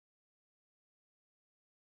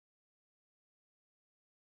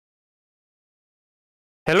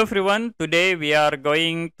Hello everyone, today we are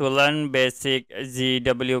going to learn basic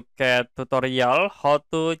ZWCAD tutorial how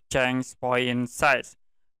to change point size.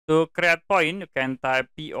 To create point, you can type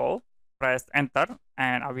PO, press enter,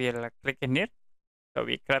 and I will click in here. So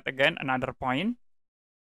we create again another point.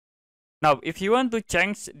 Now if you want to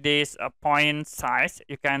change this point size,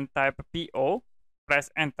 you can type PO, press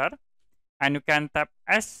enter, and you can tap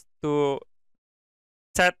S to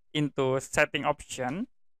set into setting option,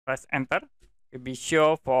 press enter. Be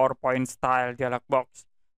sure for point style dialog box.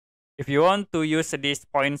 If you want to use this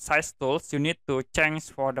point size tools, you need to change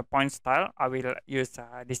for the point style. I will use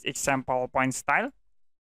this example point style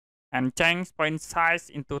and change point size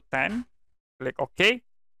into 10. Click OK.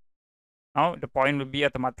 Now the point will be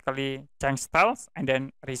automatically change styles and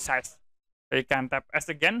then resize. So you can tap S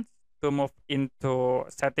again to move into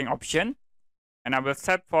setting option. And I will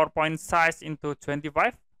set for point size into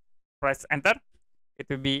 25. Press enter. It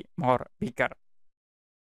will be more bigger.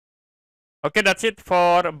 Okay, that's it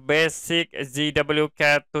for basic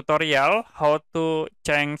ZWCAD tutorial, how to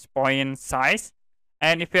change point size.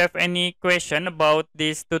 And if you have any question about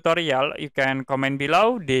this tutorial, you can comment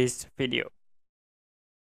below this video.